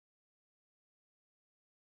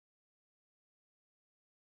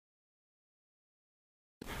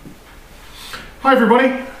Hi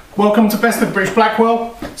everybody, welcome to Best of British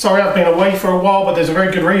Blackwell. Sorry I've been away for a while, but there's a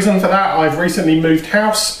very good reason for that. I've recently moved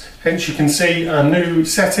house, hence you can see a new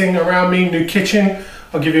setting around me, new kitchen.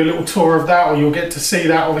 I'll give you a little tour of that, or you'll get to see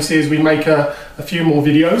that obviously as we make a few more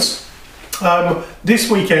videos. This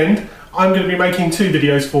weekend I'm going to be making two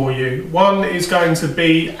videos for you. One is going to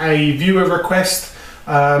be a viewer request,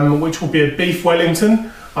 which will be a beef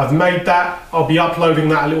Wellington. I've made that, I'll be uploading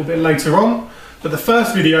that a little bit later on. But the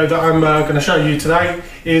first video that I'm going to show you today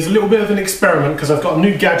is a little bit of an experiment because I've got a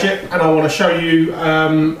new gadget and I want to show you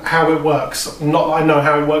how it works. Not that I know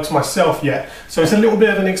how it works myself yet. So it's a little bit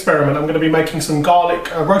of an experiment. I'm going to be making some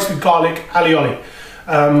roasted garlic aioli,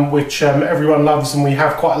 which everyone loves and we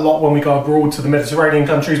have quite a lot when we go abroad to the Mediterranean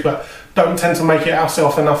countries, but don't tend to make it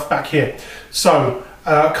ourselves enough back here. So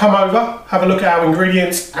come over, have a look at our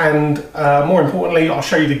ingredients, and more importantly, I'll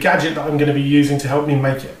show you the gadget that I'm going to be using to help me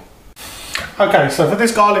make it. Okay, so for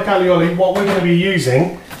this garlic aioli, what we're going to be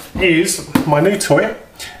using is my new toy,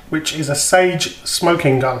 which is a Sage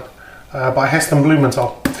smoking gun by Heston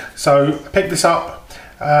Blumenthal. So I picked this up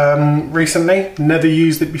recently, never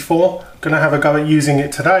used it before, going to have a go at using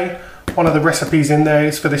it today. One of the recipes in there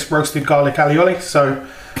is for this roasted garlic aioli, so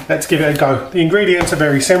let's give it a go. The ingredients are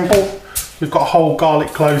very simple. We've got a whole garlic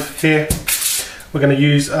clove here. We're going to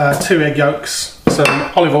use 2 egg yolks,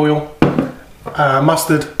 some olive oil,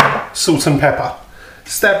 mustard, salt and pepper.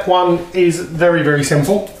 Step one is very, very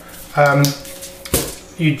simple.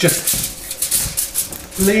 You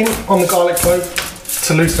just lean on the garlic clove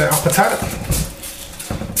to loosen it up a tad.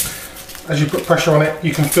 As you put pressure on it,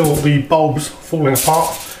 you can feel the bulbs falling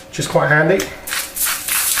apart, which is quite handy.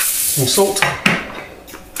 Some salt,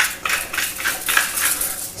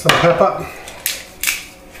 some pepper,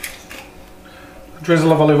 a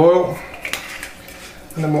drizzle of olive oil,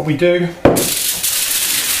 and then what we do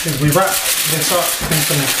is we wrap this up in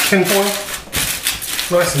some tin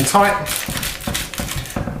foil, nice and tight.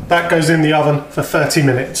 That goes in the oven for 30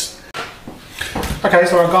 minutes. Okay,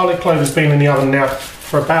 so our garlic clove has been in the oven now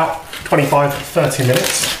for about 25-30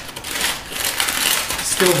 minutes.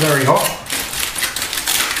 Still very hot.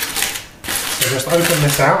 So just open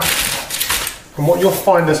this out, and what you'll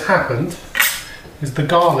find has happened is the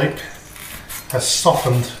garlic has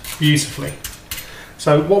softened beautifully.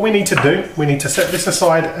 So what we need to do, we need to set this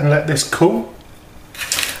aside and let this cool.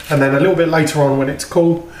 And then a little bit later on when it's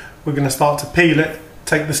cool, we're going to start to peel it,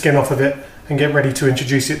 take the skin off of it, and get ready to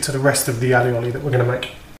introduce it to the rest of the aioli that we're going to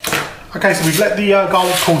make. Okay, so we've let the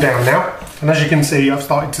garlic cool down now. And as you can see, I've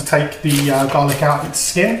started to take the garlic out of its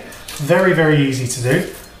skin. Very, very easy to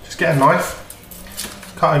do. Just get a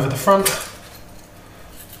knife, cut over the front,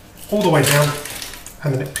 all the way down,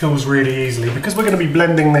 and then it peels really easily. Because we're going to be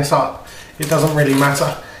blending this up, it doesn't really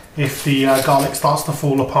matter if the garlic starts to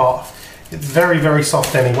fall apart. It's very, very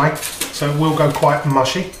soft anyway, so it will go quite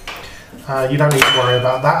mushy. You don't need to worry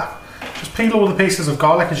about that. Just peel all the pieces of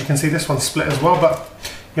garlic. As you can see, this one's split as well, but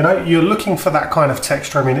you know, you're looking for that kind of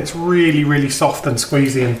texture. I mean, it's really, really soft and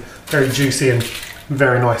squeezy and very juicy and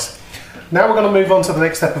very nice. Now we're going to move on to the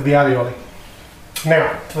next step of the aioli.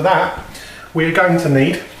 Now, for that, we're going to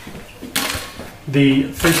need the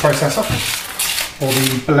food processor or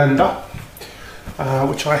the blender,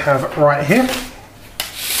 which I have right here.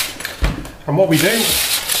 And what we do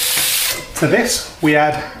to this, we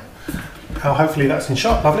add, hopefully that's in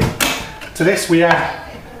shot, lovely. To this we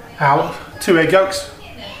add our 2 egg yolks,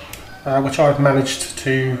 which I've managed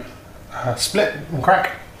to split and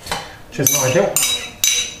crack, which isn't ideal.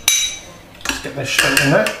 Let's get this straight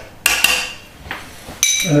in there.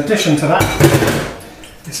 In addition to that,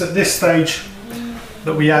 it's at this stage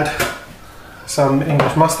that we add some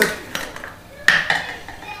English mustard.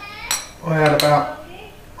 I add about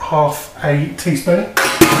half a teaspoon.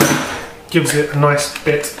 Gives it a nice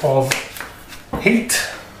bit of heat.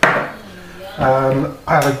 I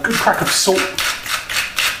have a good crack of salt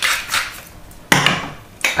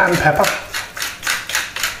and pepper.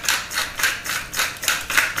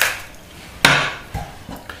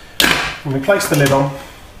 And we place the lid on.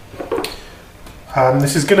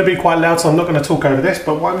 This is going to be quite loud, so I'm not going to talk over this,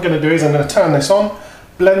 but what I'm going to do is I'm going to turn this on,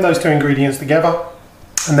 blend those 2 ingredients together,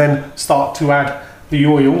 and then start to add the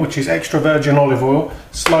oil, which is extra virgin olive oil,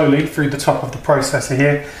 slowly through the top of the processor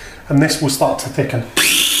here, and this will start to thicken. I'll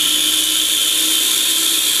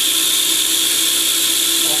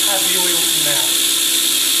add the oil now.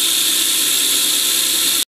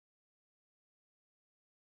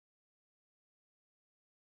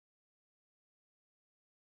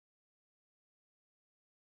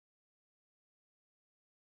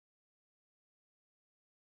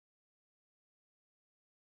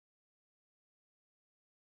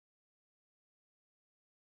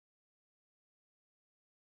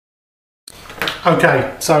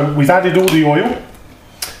 Okay, so we've added all the oil,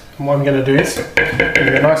 and what I'm going to do is give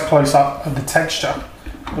you a nice close-up of the texture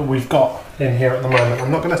that we've got in here at the moment. I'm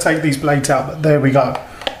not going to take these blades out, but there we go.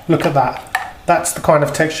 Look at that. That's the kind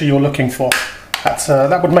of texture you're looking for.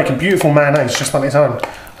 That would make a beautiful mayonnaise just on its own.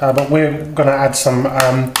 But we're going to add some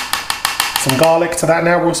garlic to that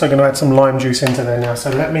now. We're also going to add some lime juice into there now. So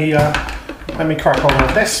let me crack on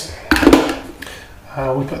with this.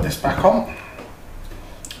 We put this back on.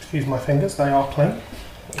 Excuse my fingers, they are clean,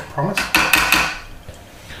 I promise.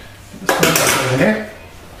 Let's put that in here.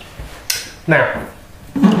 Now,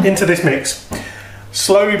 into this mix.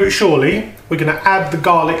 Slowly but surely, we're going to add the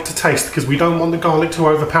garlic to taste, because we don't want the garlic to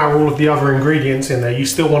overpower all of the other ingredients in there. You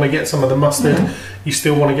still want to get some of the mustard, you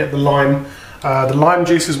still want to get the lime. The lime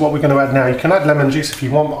juice is what we're going to add now. You can add lemon juice if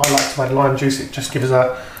you want, but I like to add lime juice. It just gives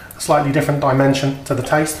a slightly different dimension to the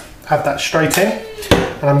taste. Add that straight in,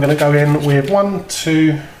 and I'm going to go in with 1,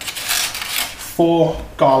 2, 4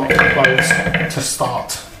 garlic cloves to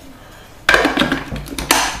start.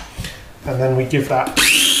 And then we give that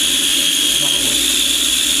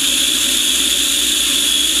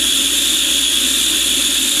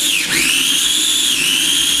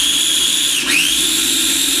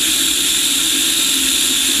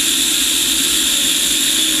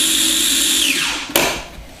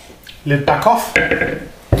lid back off.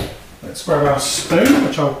 Let's grab our spoon,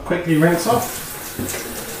 which I'll quickly rinse off.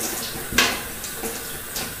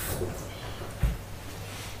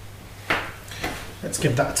 Let's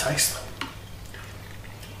give that a taste.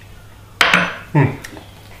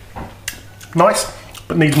 Nice,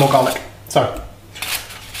 but needs more garlic. So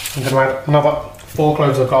I'm going to add another 4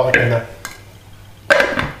 cloves of garlic in there.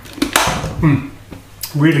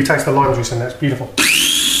 Really taste the lime juice in there, it's beautiful.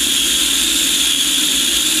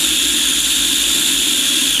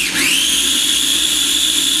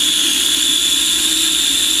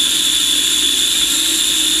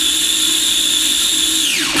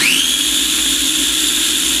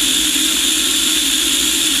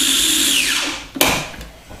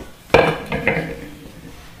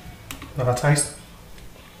 Another taste.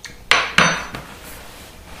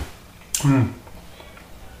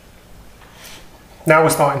 Now we're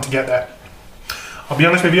starting to get there. I'll be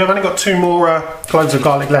honest with you, I've only got 2 more cloves of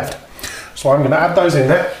garlic left. So I'm going to add those in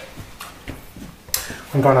there.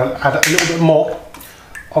 I'm going to add a little bit more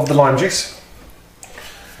of the lime juice.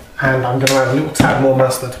 And I'm going to add a little tad more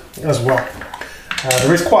mustard as well.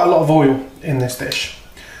 There is quite a lot of oil in this dish.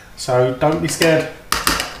 So don't be scared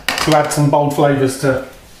to add some bold flavours to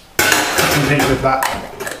compete with that.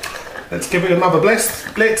 Let's give it another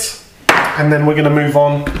blitz, and then we're going to move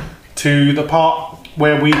on to the part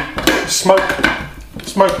where we smoke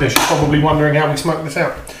this. You're probably wondering how we smoke this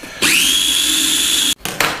out.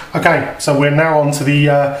 Okay, so we're now on to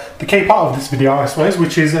the key part of this video, I suppose,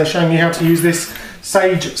 which is showing you how to use this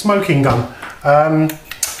Sage smoking gun.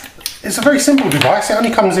 It's a very simple device. It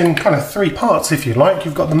only comes in kind of 3 parts, if you like.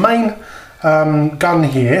 You've got the main gun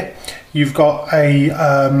here. You've got a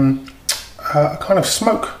kind of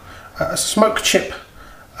smoke chip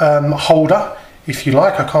holder, if you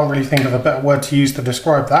like. I can't really think of a better word to use to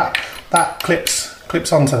describe that. That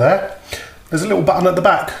clips onto there. There's a little button at the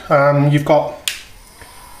back. You've got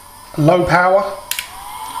low power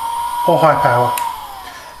or high power,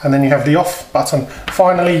 and then you have the off button.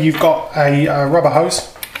 Finally, you've got a rubber hose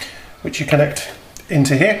which you connect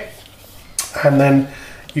into here, and then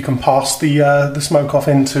you can pass the smoke off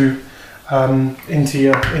into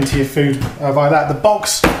your food via that. The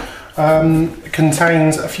box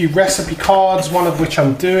contains a few recipe cards, one of which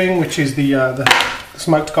I'm doing, which is the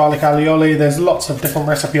smoked garlic aioli. There's lots of different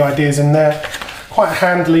recipe ideas in there. Quite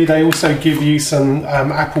handily, they also give you some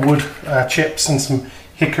applewood chips and some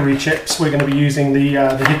hickory chips. We're going to be using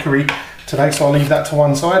the hickory today, so I'll leave that to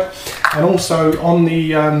one side. And also on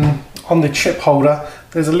the chip holder,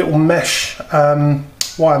 there's a little mesh,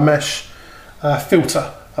 wire mesh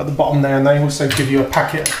filter at the bottom there, and they also give you a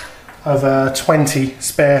packet of 20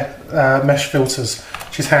 spare mesh filters,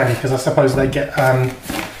 which is handy because I suppose they get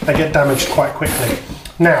damaged quite quickly.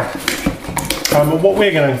 Now, what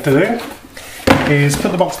we're going to do is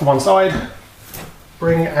put the box to one side,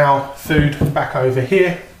 bring our food back over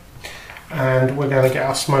here, and we're going to get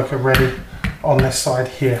our smoker ready on this side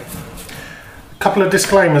here. A couple of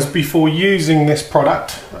disclaimers before using this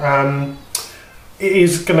product. It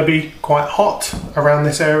is going to be quite hot around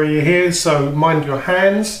this area here, so mind your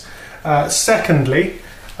hands. Secondly,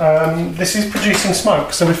 this is producing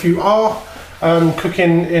smoke, so if you are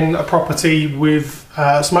cooking in a property with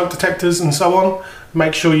smoke detectors and so on,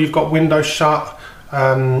 make sure you've got windows shut,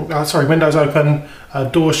 windows open,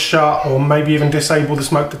 doors shut, or maybe even disable the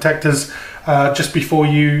smoke detectors just before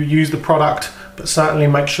you use the product. but certainly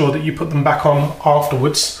make sure that you put them back on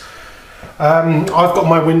afterwards. I've got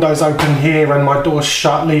my windows open here and my doors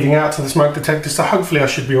shut leading out to the smoke detector, so hopefully I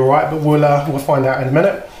should be alright, but we'll find out in a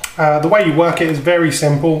minute. The way you work it is very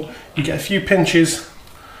simple. You get a few pinches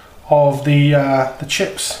of the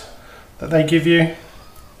chips that they give you.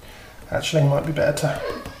 Actually, it might be better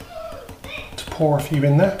to pour a few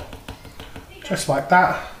in there, just like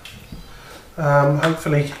that.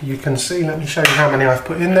 Hopefully you can see. Let me show you how many I've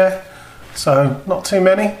put in there. So not too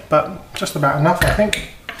many, but just about enough, I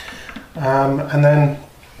think. And then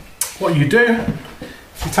what you do,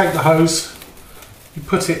 if you take the hose, you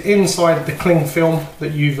put it inside the cling film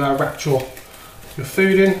that you've wrapped your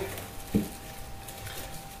food in,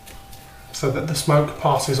 so that the smoke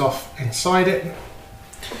passes off inside it.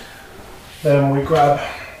 Then we grab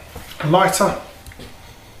a lighter,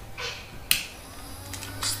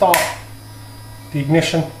 start the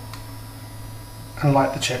ignition and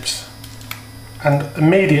light the chips, and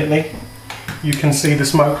immediately you can see the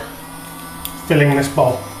smoke filling this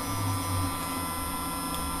bowl.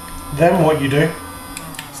 Then what you do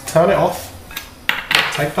is turn it off,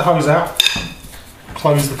 take the hose out,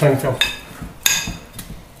 close the cling film.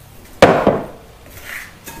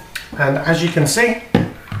 And as you can see,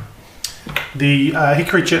 the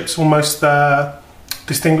hickory chips almost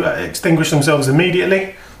extinguish themselves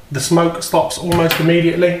immediately. The smoke stops almost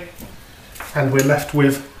immediately, and we're left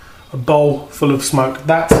with a bowl full of smoke.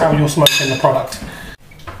 That's how you're smoking the product.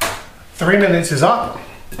 3 minutes is up.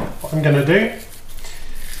 What I'm going to do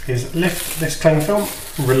is lift this cling film,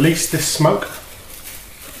 release this smoke.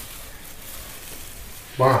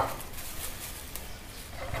 Wow.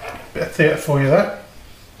 Bit of theatre for you there.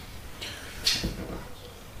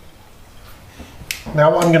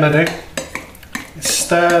 Now what I'm going to do is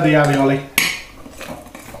stir the aioli.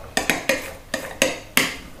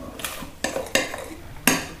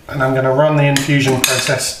 And I'm going to run the infusion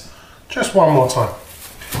process just one more time.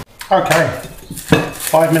 Okay,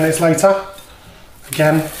 5 minutes later,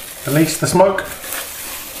 again, release the smoke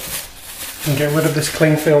and get rid of this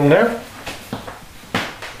cling film now.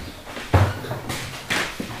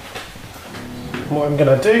 What I'm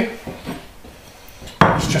going to do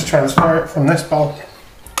is just transfer it from this bowl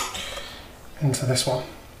into this one.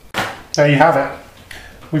 There you have it.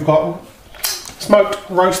 We've got smoked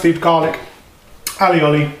roasted garlic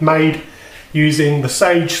aioli made using the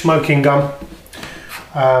sage smoking gun,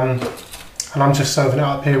 and I'm just serving it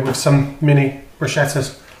up here with some mini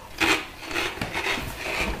bruschettas.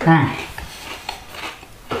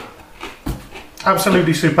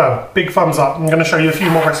 Absolutely superb. Big thumbs up. I'm going to show you a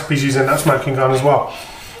few more recipes using that smoking gun as well.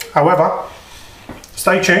 However,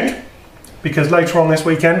 stay tuned, because later on this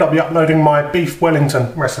weekend I'll be uploading my beef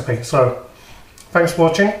Wellington recipe. So thanks for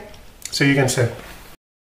watching. See you again soon.